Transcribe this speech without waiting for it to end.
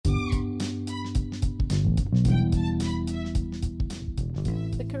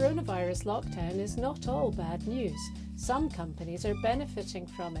coronavirus lockdown is not all bad news. Some companies are benefiting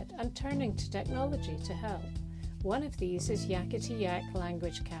from it and turning to technology to help. One of these is Yakety Yak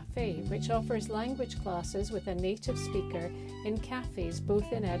Language Cafe, which offers language classes with a native speaker in cafes both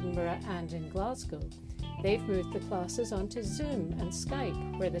in Edinburgh and in Glasgow. They've moved the classes onto Zoom and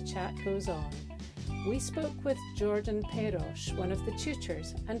Skype, where the chat goes on. We spoke with Jordan Perosh, one of the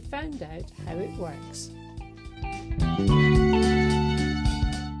tutors, and found out how it works.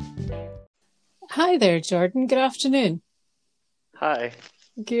 Hi there, Jordan. Good afternoon. Hi.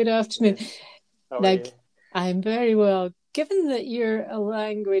 Good afternoon. How are you? I'm very well. Given that you're a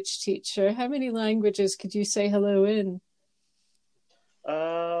language teacher, how many languages could you say hello in?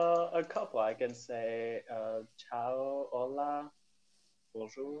 A couple. I can say ciao, hola,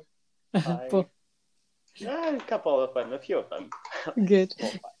 bonjour, hi. A couple of them, a few of them. Good.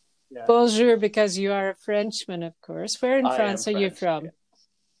 Yeah. Bonjour, because you are a Frenchman, of course. Where in France are you from?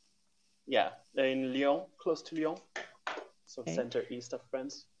 Yeah, in Lyon, close to Lyon, so Okay. center-east of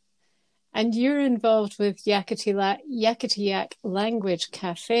France. And you're involved with Yakety Yak Language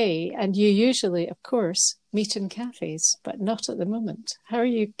Cafe, and you usually, of course, meet in cafes, but not at the moment. How are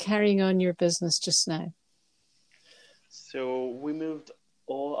you carrying on your business just now? So we moved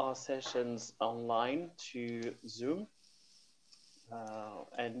all our sessions online to Zoom.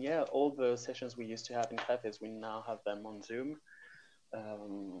 And yeah, all the sessions we used to have in cafes, we now have them on Zoom,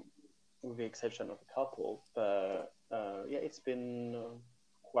 with the exception of a couple. But yeah, it's been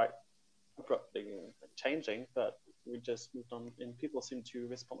quite abruptly changing, but we just moved on and people seem to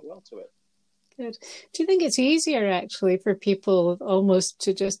respond well to it. Good. Do you think it's easier actually for people almost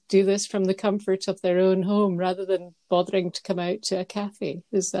to just do this from the comfort of their own home rather than bothering to come out to a cafe?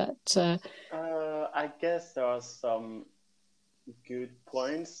 Is that... I guess there are some good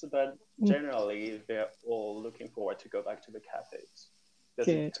points, but generally they're all looking forward to go back to the cafes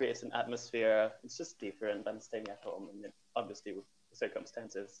because it creates an atmosphere. It's just different than staying at home, and obviously with the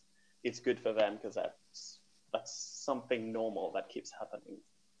circumstances, it's good for them because that's something normal that keeps happening.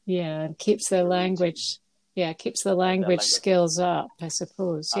 Yeah, and keeps the language. Yeah, keeps the language skills up, I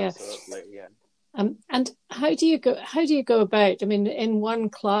suppose. Yeah. Absolutely, yeah. And how do you go about? I mean, in one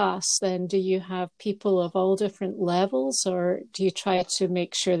class, then do you have people of all different levels, or do you try to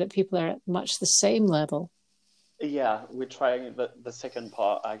make sure that people are at much the same level? Yeah, we're trying the second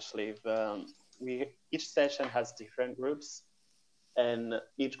part actually. Each session has different groups, and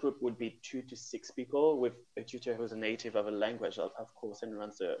each group would be 2 to 6 people with a tutor who's a native of a language, of course, and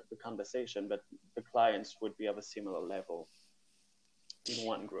runs the conversation, but the clients would be of a similar level in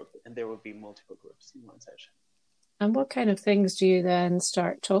one group, and there will be multiple groups in one session. And what kind of things do you then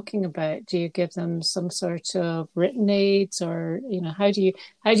start talking about? Do you give them some sort of written aids, or how do you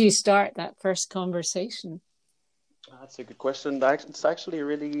start that first conversation? That's a good question. It's actually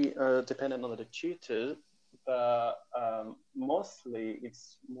really dependent on the tutor, but mostly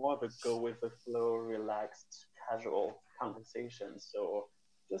it's more of a go with the flow, relaxed, casual conversation. So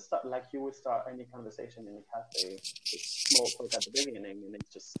just start like you would start any conversation in a cafe. It's small talk at the beginning, and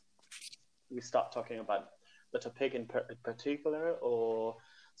it's just we start talking about the topic in particular or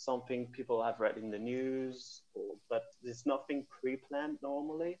something people have read in the news, but there's nothing pre-planned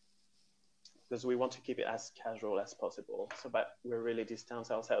normally because we want to keep it as casual as possible. So, but we really distance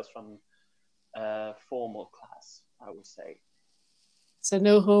ourselves from formal class, I would say. So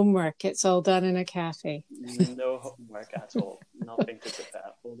no homework, it's all done in a cafe. No homework at all. Nothing to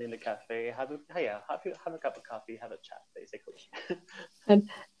prepare. Only in the cafe. Have a cup of coffee, have a chat, basically. And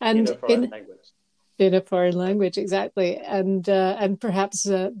in a foreign language. In a foreign language, exactly, and perhaps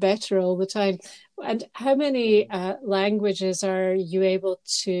better all the time. And how many languages are you able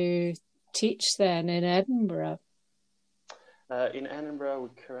to teach then in Edinburgh? In Edinburgh, we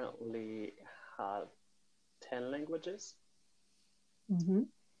currently have 10 languages. Mm-hmm.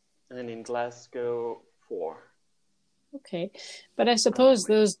 And in Glasgow, 4. Okay, but I suppose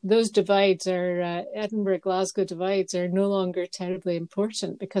those divides are Edinburgh-Glasgow divides are no longer terribly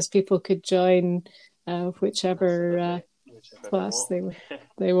important because people could join whichever class they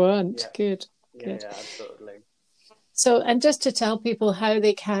want. Yeah. Good. Yeah, absolutely. So, and just to tell people how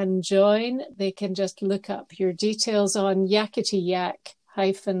they can join, they can just look up your details on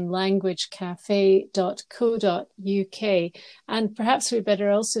yaketyyak-languagecafe.co.uk. And perhaps we better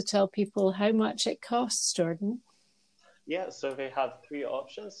also tell people how much it costs, Jordan. Yeah, so they have 3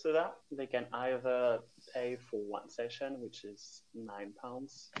 options to that. They can either pay for one session, which is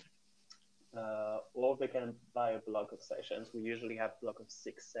 £9, or they can buy a block of sessions. We usually have a block of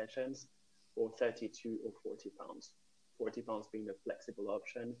 6 sessions for £32 or £40. £40 being the flexible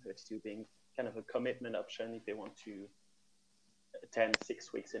option, 32 being kind of a commitment option if they want to attend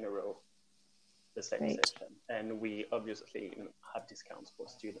 6 weeks in a row the same session. And we obviously have discounts for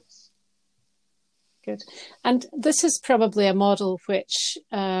students. Good. And this is probably a model which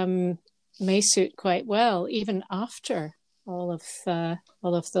may suit quite well even after all of the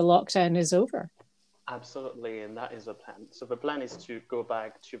lockdown is over. Absolutely, and that is the plan. So the plan is to go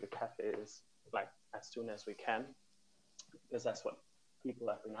back to the cafes like as soon as we can, because that's what people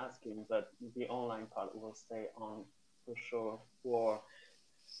have been asking. But the online part will stay on for sure, for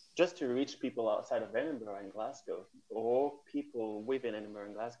just to reach people outside of Edinburgh and Glasgow, or people within Edinburgh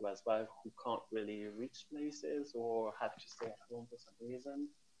and Glasgow as well who can't really reach places or have to stay at home for some reason,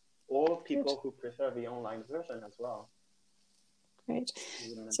 or people who prefer the online version as well. Great.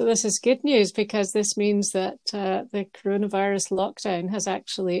 So this is good news, because this means that the coronavirus lockdown has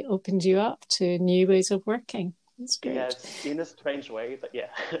actually opened you up to new ways of working. That's great. Yes, in a strange way, but yeah.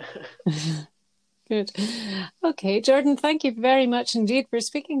 Good. Okay, Jordan, thank you very much indeed for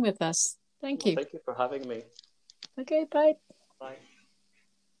speaking with us. Thank you. Thank you for having me. Okay, bye. Bye.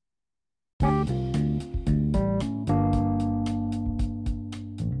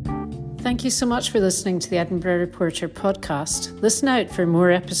 Thank you so much for listening to the Edinburgh Reporter podcast. Listen out for more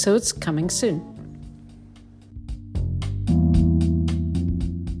episodes coming soon.